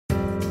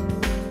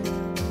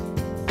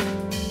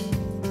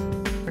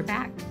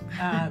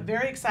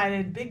Very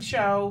excited. Big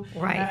show.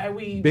 Right.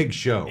 Big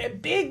show. A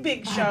big show.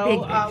 Big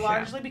show.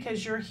 Largely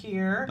because you're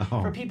here.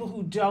 Oh. For people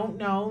who don't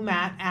know,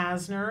 Matt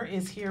Asner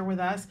is here with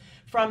us.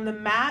 From the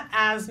Matt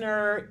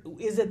Asner,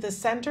 is it the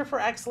Center for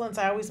Excellence?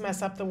 I always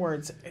mess up the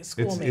words.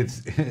 School me.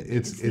 It's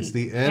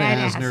the Ed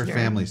Asner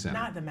Family Center.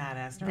 Not the Matt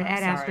Asner. The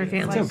Ed I'm Asner sorry.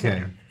 Family It's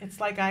okay. It's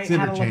like I It's had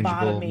a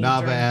interchangeable. lobotomy.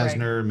 Nava during break.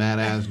 Asner, Matt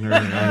Asner,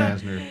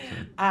 Ed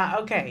Asner.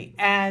 Okay,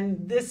 and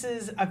this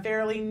is a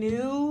fairly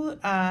new.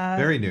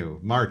 Very new.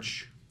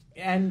 March.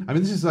 And I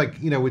mean, this is like,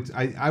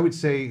 I would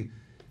say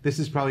this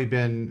has probably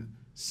been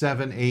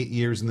 7-8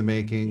 years in the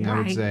making, I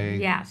would Right. say.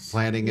 Yes.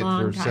 Planning it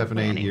Long for time 7-8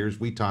 planning. years.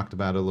 We talked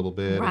about it a little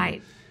bit.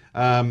 Right.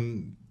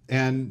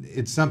 And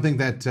it's something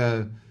that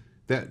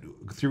that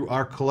through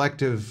our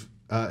collective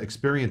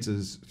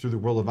experiences through the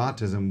world of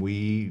autism,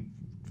 we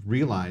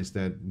realized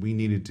that we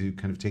needed to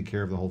kind of take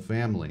care of the whole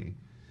family.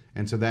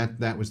 And so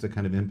that was the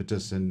kind of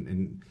impetus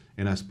in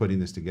us putting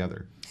this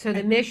together. So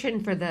the mission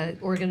for the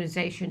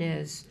organization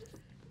is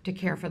to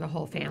care for the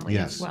whole family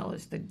Yes. as well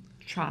as the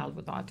child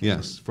with autism.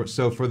 Yes. For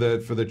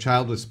the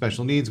child with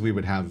special needs, we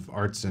would have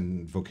arts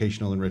and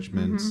vocational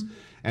enrichments.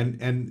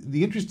 And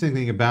the interesting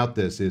thing about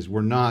this is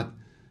we're not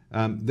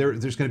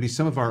there's going to be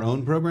some of our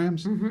own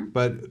programs,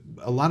 but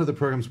a lot of the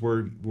programs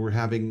we're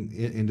having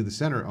into the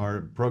center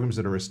are programs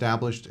that are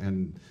established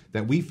and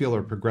that we feel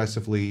are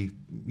progressively,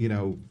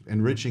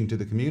 enriching to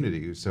the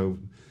community. So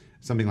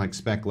something like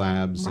Spec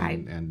Labs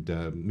Right. and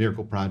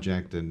Miracle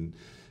Project and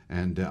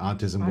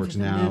Autism Works Autism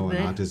Now Movement.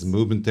 and Autism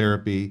Movement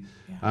Therapy.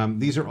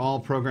 These are all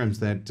programs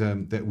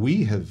that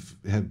we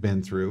have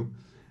been through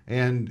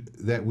and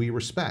that we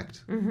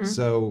respect.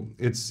 So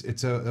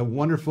it's a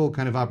wonderful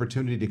kind of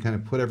opportunity to kind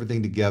of put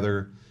everything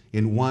together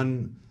in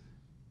one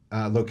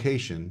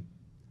location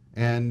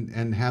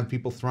and have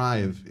people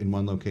thrive in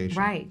one location.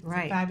 Right,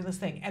 right. fabulous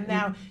thing. And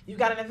now you've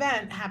got an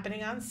event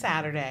happening on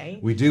Saturday.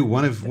 We do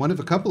one of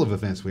a couple of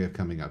events we have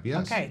coming up.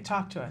 Yes. Okay,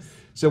 talk to us.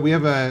 So we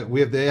have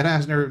the Ed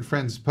Asner and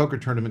Friends Poker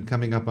Tournament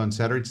coming up on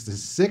Saturday. It's the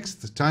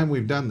 6th time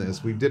we've done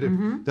this. We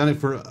done it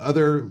for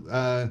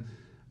other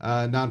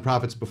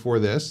nonprofits before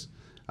this.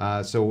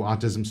 So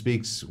Autism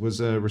Speaks was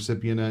a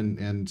recipient,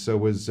 and so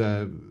was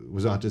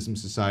Autism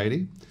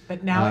Society.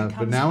 But now it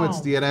comes home.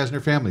 It's the Ed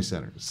Asner Family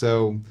Center.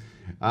 So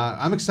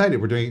I'm excited.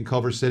 We're doing it in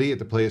Culver City at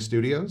the Playa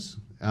Studios.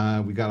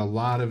 We got a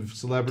lot of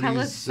celebrities. Tell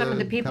us some of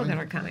the people coming.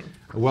 that are coming.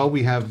 Well,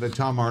 we have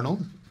Tom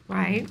Arnold.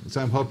 Right.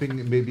 So I'm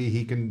hoping maybe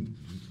he can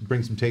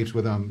bring some tapes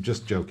with him.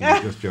 Just joking,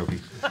 just joking.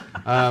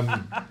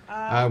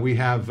 We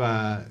have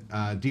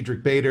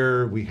Diedrich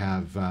Bader. We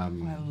have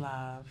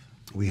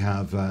we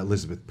have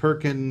Elizabeth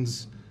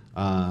Perkins,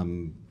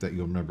 that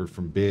you'll remember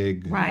from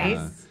Big. Right.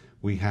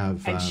 We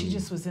have And she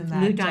just was in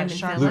that Lou Diamond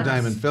Sharp Phillips. Lou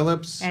Diamond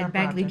Phillips, Ed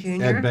Begley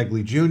Jr. Ed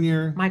Begley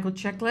Jr. Michael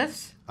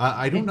Chiklis.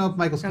 I don't know if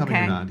Michael's coming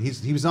Okay. or not.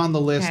 He was on the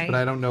list, Okay. but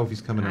I don't know if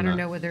he's coming or I not. don't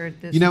know whether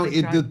this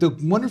The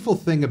wonderful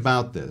thing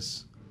about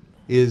this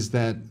is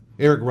that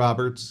Eric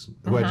Roberts,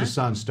 who I just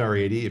saw in Star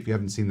 80, if you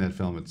haven't seen that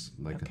film, it's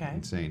like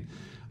insane.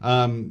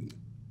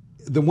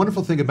 The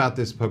wonderful thing about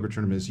this poker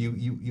tournament is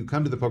you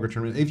come to the poker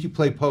tournament. If you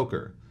play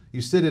poker,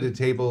 you sit at a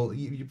table.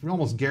 You're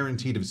almost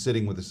guaranteed of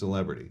sitting with a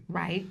celebrity.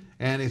 Right.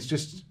 And it's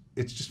just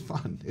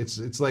fun.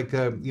 It's like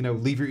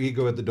leave your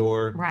ego at the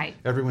door. Right.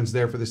 Everyone's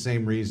there for the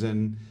same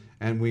reason,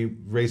 and we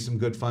raise some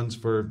good funds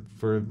for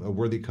a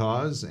worthy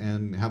cause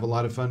and have a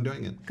lot of fun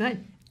doing it.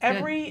 Good.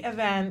 Every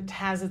event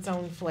has its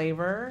own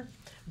flavor,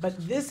 but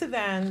this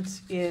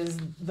event is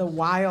the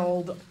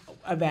wild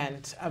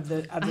event of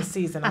the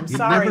season. I'm You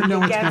sorry. never know it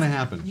what's gets- gonna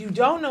happen. You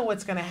don't know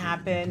what's going to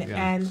happen,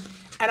 Yeah. and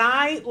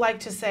I like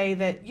to say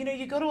that,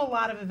 you go to a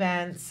lot of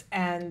events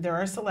and there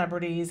are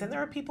celebrities and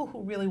there are people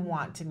who really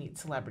want to meet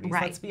celebrities.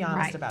 Right, Let's be honest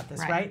right, about this,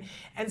 right. right?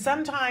 And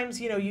sometimes,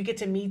 you get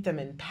to meet them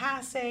in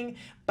passing,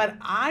 but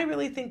I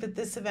really think that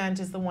this event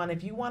is the one,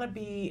 if you want to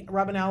be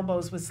rubbing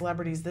elbows with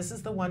celebrities, this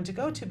is the one to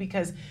go to,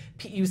 because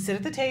you sit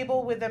at the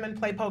table with them and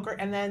play poker,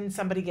 and then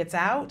somebody gets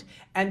out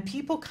and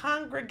people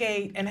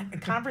congregate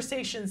and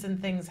conversations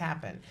and things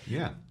happen.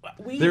 Yeah.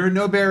 There are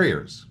no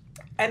barriers.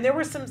 And there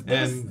were some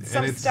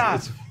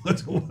stuff.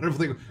 It's a wonderful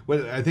thing.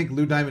 Well, I think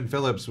Lou Diamond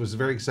Phillips was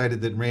very excited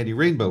that Randy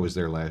Rainbow was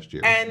there last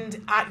year.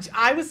 And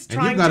I was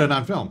trying. And you got it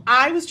on film.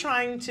 I was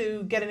trying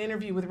to get an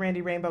interview with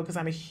Randy Rainbow because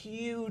I'm a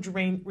huge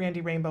Randy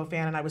Rainbow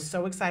fan, and I was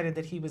so excited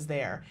that he was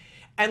there.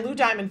 And Lou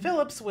Diamond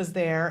Phillips was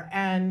there,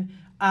 and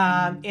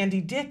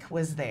Andy Dick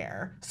was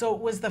there. So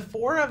it was the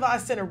four of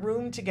us in a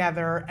room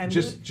together. And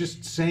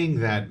just saying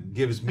that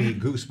gives me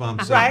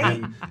goosebumps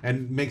Right?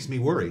 and makes me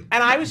worry.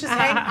 And I was just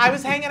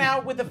hanging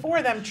out with the four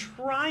of them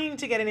trying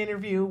to get an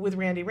interview with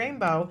Randy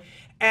Rainbow.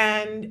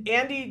 And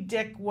Andy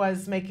Dick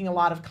was making a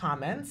lot of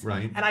comments.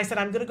 Right. And I said,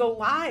 I'm going to go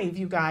live,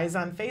 you guys,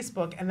 on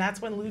Facebook. And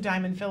that's when Lou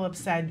Diamond Phillips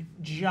said,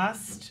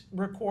 just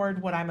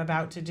record what I'm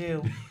about to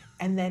do.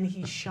 and then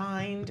he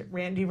shined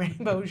Randy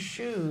Rainbow's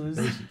shoes.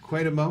 It was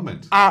quite a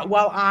moment.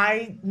 Well,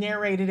 I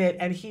narrated it,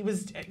 and he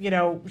was,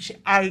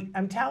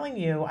 I'm telling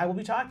you, I will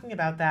be talking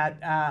about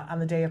that on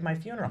the day of my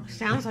funeral.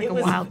 Sounds like It a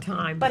was- wild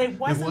time. But it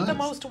wasn't the was.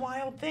 most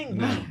wild thing.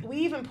 No. We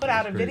even put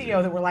out a crazy.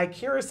 video that were like,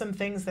 here are some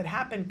things that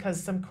happened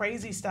because some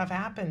crazy stuff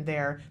happened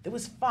there that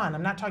was fun.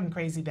 I'm not talking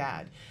crazy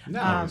bad.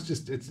 No,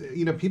 it's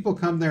people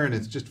come there and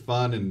it's just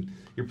fun, and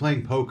you're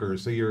playing poker,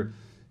 so you're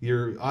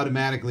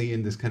automatically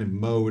in this kind of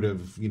mode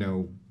of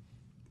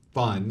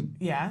fun.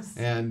 Yes.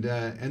 And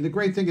the other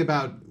great thing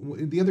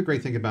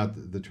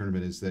about the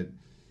tournament is that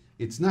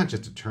it's not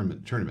just a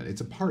tournament.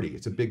 It's a party.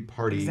 It's a big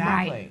party.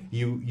 Exactly. Right.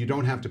 You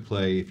don't have to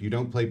play. If you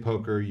don't play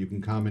poker, you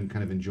can come and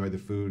kind of enjoy the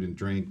food and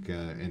drink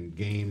and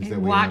games that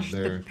And we watch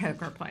have there. the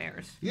poker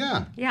players.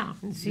 Yeah. Yeah,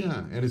 and see, Yeah,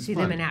 and it's see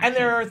fun. them in action. And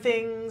there are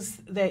things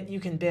that you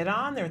can bid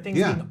on. There are things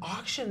Yeah. being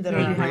auctioned that Yeah,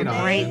 are you have Great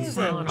great amazing.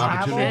 silent Travel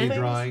Opportunity things.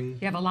 drawing.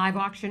 You have a live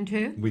auction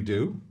too? We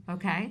do.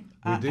 Okay.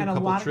 We do And a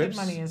couple lot trips.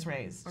 of good money is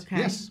raised Okay.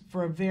 Yes.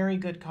 for a very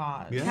good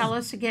cause. Yeah. Tell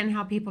us again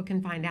how people can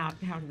find out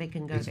how they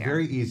can go It's there.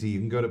 very easy. You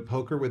can go to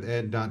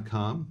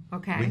pokerwithed.com.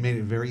 Okay. We made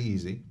it very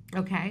easy.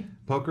 Okay.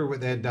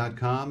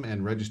 Pokerwithed.com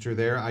and register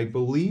there. I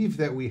believe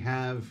that we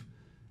have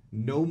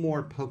no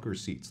more poker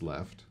seats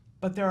left,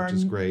 But there are which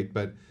is great.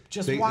 But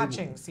just they-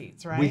 watching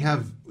seats, right? We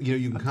have,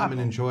 you can come and couple.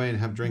 enjoy and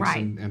have drinks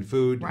Right. and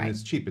food, Right. and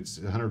it's cheap. It's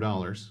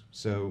 $100.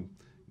 So,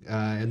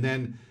 and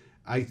then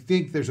I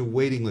think there's a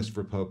waiting list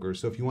for poker.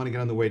 So if you want to get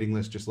on the waiting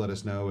list, just let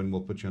us know and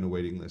we'll put you on a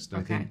waiting list.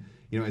 And Okay. I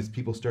think, as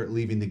people start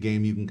leaving the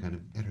game, you can kind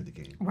of enter the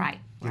game. Right.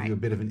 Give Right. you a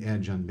bit of an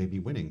edge on maybe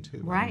winning too. I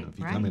don't Right, know, if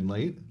you right. come in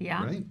late,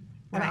 Yeah. right?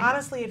 And Right.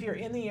 honestly, if you're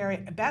in the area,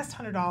 best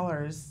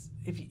 $100.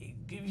 If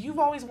you've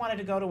always wanted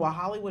to go to a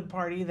Hollywood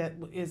party that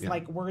is Yeah.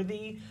 like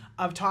worthy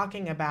of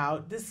talking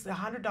about, this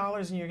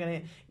 $100 and you're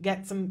going to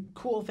get some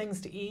cool things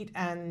to eat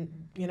and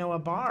a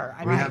bar.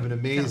 We have an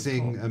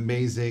Sounds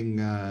amazing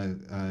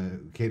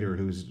caterer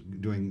who's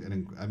doing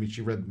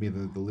she read me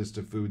the list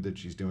of food that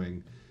she's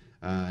doing,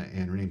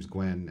 and her name's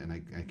Gwen, and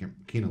I can't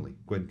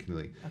Gwen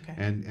Keneally. Okay.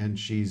 And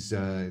she's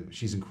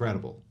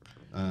incredible,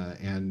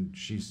 and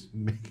she's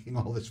making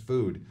all this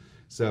food.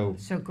 So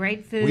So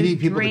great food. we need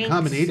people drinks. to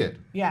come and eat it.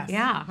 Yes.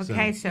 Yeah.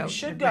 Okay. So You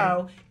should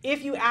go.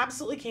 If you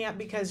absolutely can't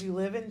because you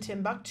live in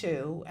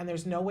Timbuktu and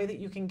there's no way that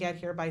you can get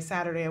here by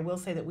Saturday, I will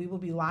say that we will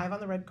be live on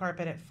the red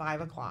carpet at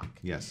 5 o'clock.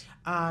 Yes.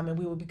 And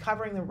we will be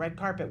covering the red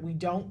carpet. We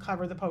don't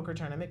cover the poker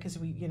tournament because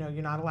you're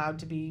not allowed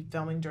to be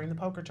filming during the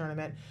poker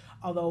tournament.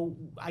 Although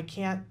I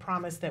can't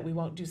promise that we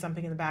won't do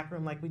something in the back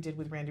room like we did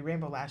with Randy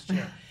Rainbow last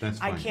year. That's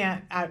I fine.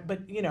 can't,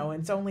 but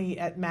it's only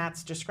at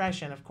Matt's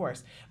discretion, of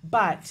course.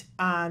 But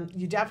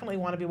you definitely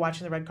want to be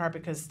watching the red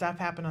carpet because stuff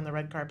happened on the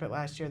red carpet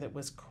last year that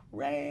was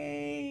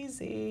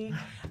crazy.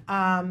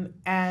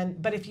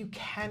 But if you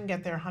can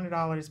get there,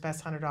 $100,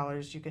 best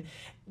 $100 you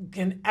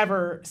can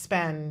ever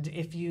spend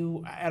if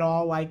you at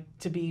all like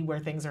to be where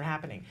things are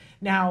happening.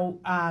 Now,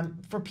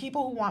 for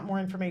people who want more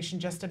information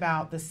just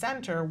about the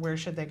center, where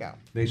should they go?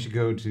 They should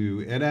go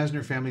to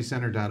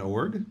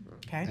edasnerfamilycenter.org.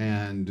 Okay.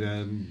 And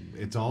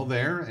it's all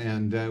there.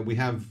 And we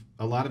have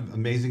a lot of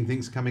amazing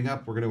things coming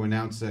up. We're going to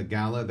announce a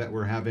gala that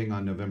we're having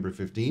on November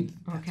 15th.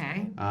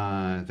 Okay.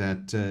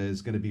 That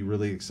is going to be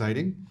really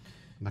exciting.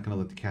 I'm not going to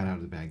let the cat out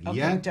of the bag Okay,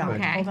 yet, don't. but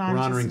Okay. Hold on we're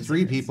to honoring some 3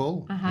 secrets.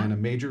 people, and a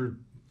major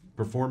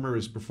performer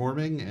is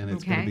performing, and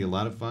it's going Okay. to be a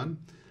lot of fun.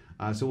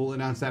 So we'll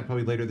announce that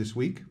probably later this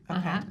week,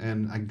 Uh-huh.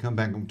 and I can come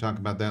back and talk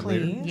about that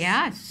later. Please.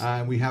 Yes.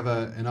 We have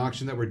an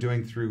auction that we're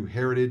doing through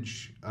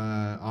Heritage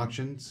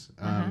Auctions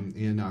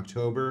in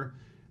October.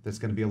 That's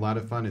going to be a lot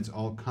of fun. It's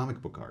all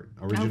comic book art,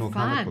 original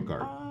comic fun. book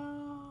art,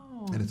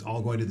 Oh. and it's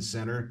all going to the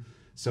center.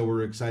 So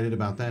we're excited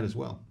about that as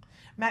well.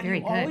 Matt, Very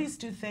you good. always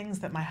do things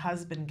that my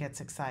husband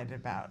gets excited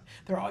about.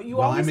 You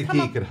Well, always I'm a come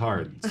geek up, at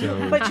heart,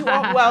 so but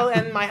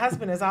and my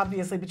husband is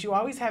obviously, but you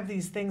always have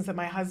these things that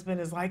my husband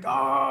is like,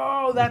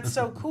 oh, that's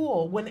so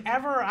cool.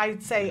 Whenever I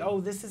say, oh,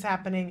 this is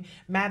happening,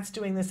 Matt's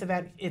doing this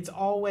event, it's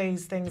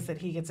always things that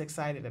he gets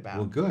excited about.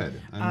 well, good.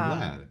 I'm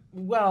glad.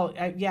 Well,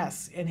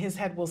 yes, and his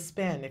head will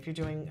spin if you're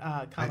doing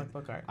comic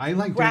book art. I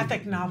like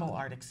graphic doing, novel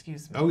art.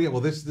 Excuse me. Oh yeah,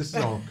 well this is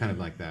all kind of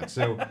like that.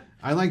 So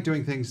I like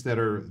doing things that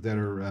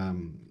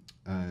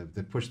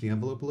push the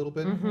envelope a little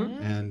bit,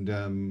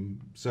 and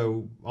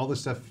so all the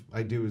stuff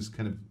I do is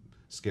kind of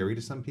scary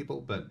to some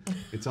people, but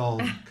it's all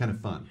kind of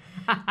fun.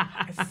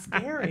 It's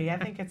scary. I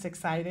think it's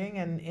exciting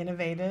and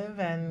innovative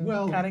and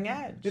cutting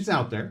edge. It's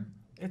out there,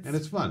 and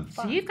it's fun.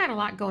 So you've got a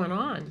lot going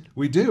on.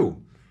 We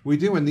do,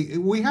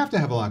 and we have to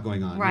have a lot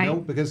going on,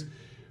 Right. because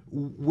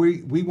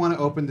we want to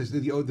open this.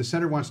 The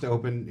center wants to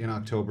open in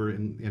October,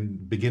 in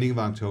beginning of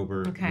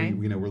October. Okay.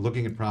 We're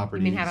looking at I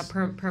properties. mean, have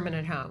a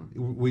permanent home.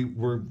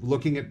 We're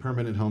looking at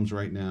permanent homes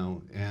right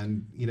now,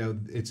 and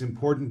it's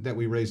important that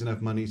we raise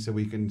enough money so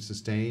we can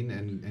sustain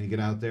and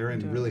get out there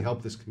and really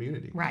help this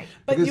community. Right.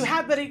 But Because- you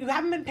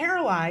haven't been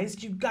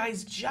paralyzed. You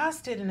guys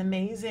just did an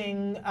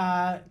amazing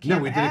camp. No,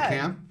 we did a Ed.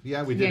 camp.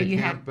 Yeah, we Yeah, did a you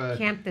camp. had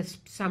camp this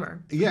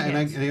summer. for Yeah,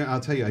 kids. and I'll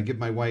tell you, I give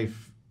my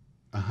wife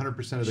 100%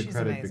 of the She's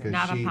credit amazing.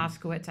 because Nava she,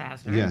 Poskowitz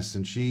Asner. yes,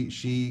 and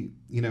she,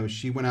 you know,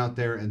 she went out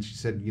there and she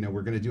said, you know,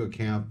 we're going to do a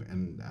camp,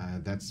 and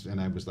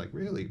and I was like,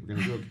 really, we're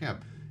going to do a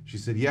camp? She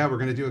said, yeah, we're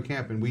going to do a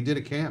camp, and we did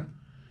a camp,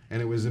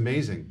 and it was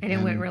amazing. And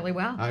it went really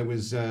well. I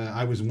was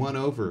won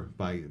over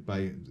by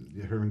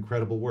her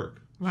incredible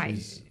work. Right.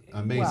 She's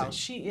amazing. Well,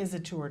 she is a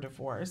tour de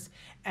force,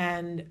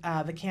 and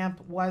the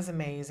camp was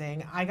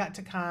amazing. I got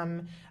to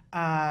come.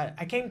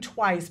 I came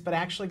twice, but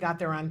actually got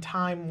there on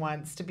time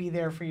once to be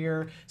there for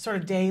your sort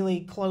of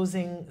daily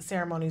closing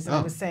ceremonies. And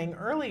I was saying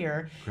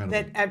earlier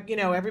that you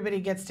know,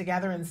 everybody gets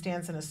together and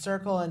stands in a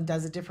circle and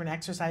does a different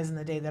exercise. In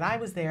the day that I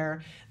was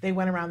there, they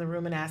went around the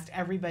room and asked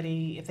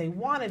everybody if they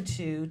wanted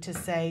to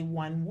say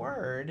one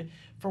word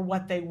for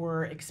what they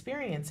were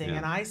experiencing.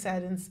 And I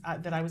said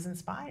that I was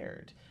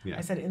inspired.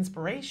 I said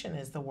inspiration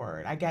is the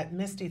word. I got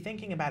misty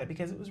thinking about it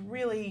because it was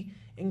really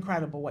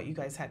incredible what you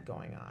guys had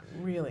going on.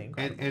 Really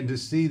incredible. And to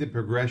see the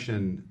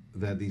progression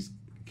that these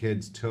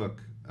kids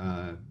took,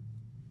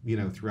 you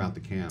know, throughout the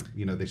camp.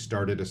 You know, they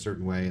started a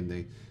certain way and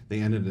they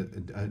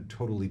ended a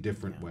totally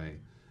different way.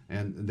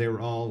 And they were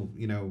all,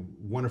 you know,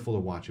 wonderful to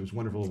watch. It was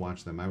wonderful to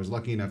watch them. I was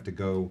lucky enough to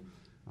go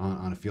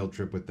on a field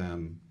trip with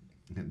them,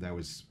 and that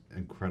was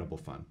incredible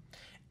fun.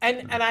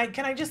 And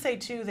can I just say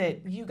too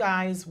that you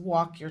guys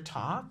walk your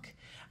talk.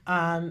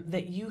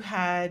 That you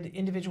had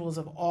individuals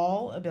of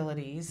all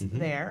abilities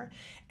there,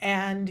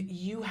 and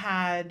you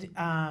had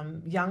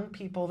young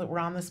people that were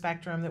on the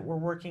spectrum that were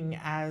working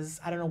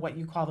as, I don't know what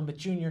you call them, but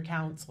junior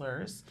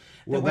counselors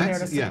that were there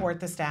to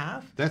support the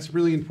staff. That's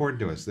really important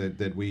to us,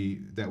 that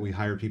we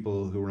hire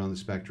people who are on the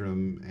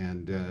spectrum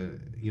and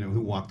you know,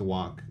 who walk the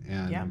walk.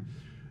 And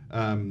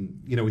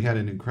you know, we had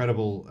an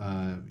incredible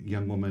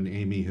young woman,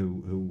 Amy,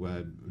 who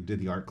did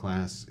the art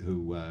class,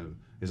 who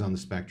is on the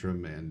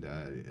spectrum, and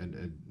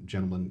a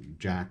gentleman,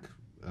 Jack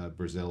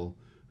Brazil,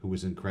 who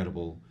was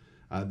incredible.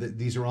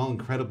 These are all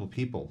incredible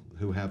people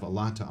who have a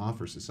lot to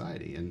offer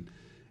society,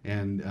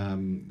 and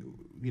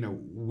you know,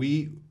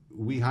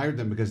 we hired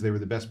them because they were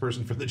the best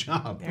person for the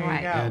job. There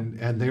you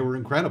go. And they were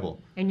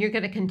incredible. And you're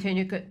going to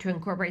continue to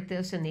incorporate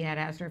this in the Ed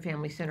Asner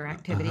Family Center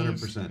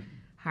activities. 100%.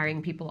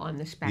 Hiring people on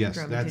the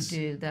spectrum to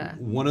do the.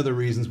 One of the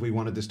reasons we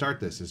wanted to start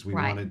this is we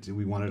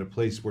wanted a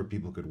place where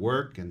people could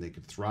work and they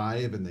could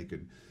thrive and they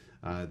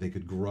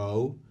could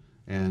grow,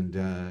 and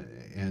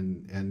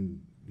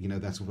you know,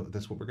 that's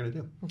what we're going to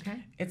do.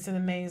 Okay. It's an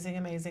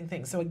amazing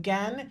thing. So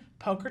again,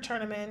 poker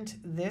tournament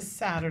this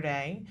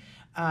Saturday.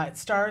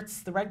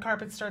 The red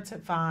carpet starts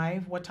at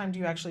 5. What time do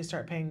you actually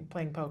start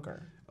playing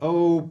poker?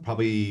 Oh,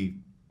 probably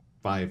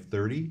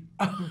 5:30.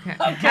 Okay.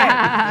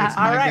 That's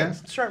my All right.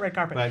 guess. Short red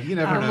carpet. But you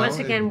never know. Once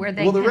again, where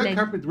they the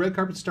red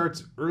carpet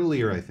starts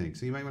earlier, I think.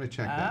 So you might want to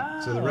check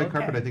that. So the red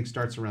carpet, I think,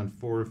 starts around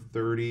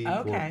 4:30,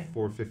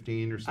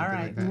 4:15, or something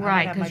like that.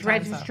 Right, because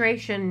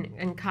registration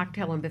and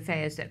cocktail and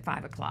buffet is at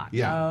 5 o'clock.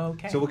 Yeah.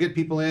 Okay. So we'll get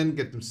people in,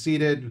 get them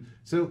seated.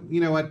 So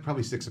you know what?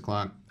 Probably 6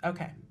 o'clock.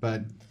 Okay.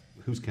 But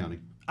who's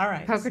counting? All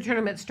right. Poker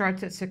tournament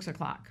starts at 6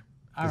 o'clock.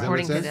 Is that what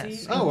it According to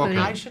says? this. Oh, okay.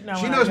 I should know.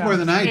 She when knows I more go.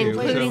 than I do.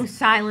 Including so.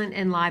 silent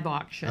and live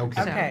auction.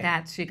 Okay. So Okay.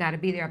 that's, you got to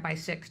be there by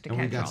 6 to And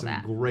we catch got all some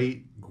that.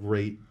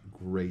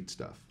 great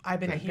stuff.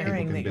 I've been Okay.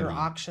 hearing People that can your bid on.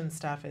 auction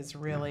stuff is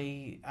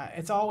really,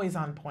 it's always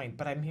on point,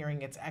 but I'm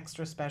hearing it's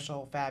extra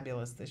special,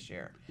 fabulous this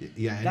year.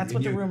 Yeah, and, That's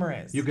what the you, rumor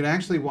is. You could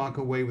actually walk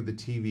away with the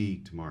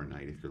TV tomorrow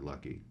night if you're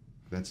lucky.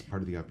 That's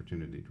part of the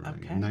opportunity drawing.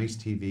 Okay. A nice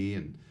TV,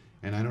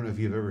 and I don't know if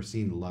you've ever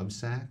seen Love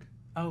Sack.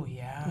 Oh,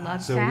 yeah.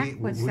 Love So sack?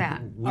 What's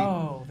that?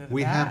 They're the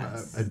we have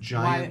best. a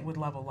giant. Wyatt would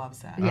love a love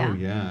sack. Yeah. Oh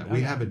yeah, Oh,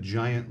 we yeah. have a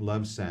giant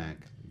love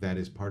sack that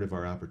is part of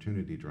our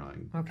opportunity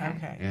drawing.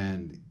 Okay.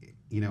 And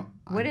you know,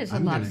 What is a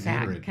I'm love gonna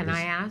enter sack? it Can as-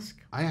 I ask?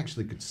 I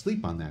actually could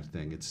sleep on that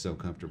thing. It's so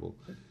comfortable.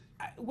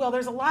 Well,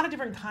 there's a lot of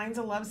different kinds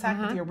of love sack,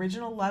 but the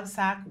original love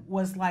sack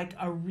was like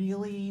a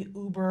really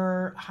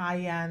uber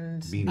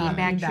high-end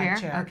Beanbag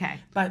chair? Okay.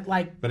 But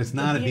like, But it's the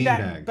not a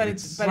beanbag. But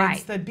It's-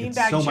 it's the It's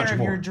beanbag so chair much of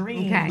your more.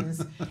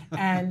 dreams.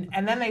 and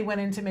then they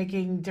went into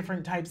making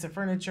different types of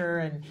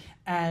furniture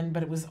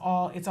but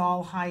it's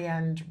all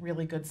high-end,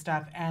 really good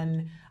stuff.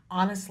 And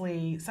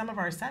honestly, some of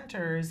our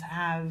centers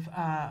have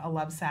a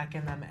love sack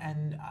in them,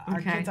 and our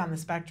kids on the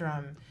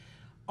spectrum.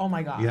 Oh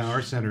my gosh! Yeah,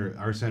 our center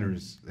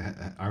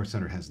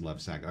has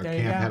love sack. Our There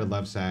you camp go. had a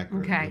love sack.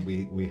 Okay.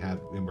 We have,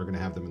 and we're going to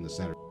have them in the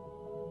center.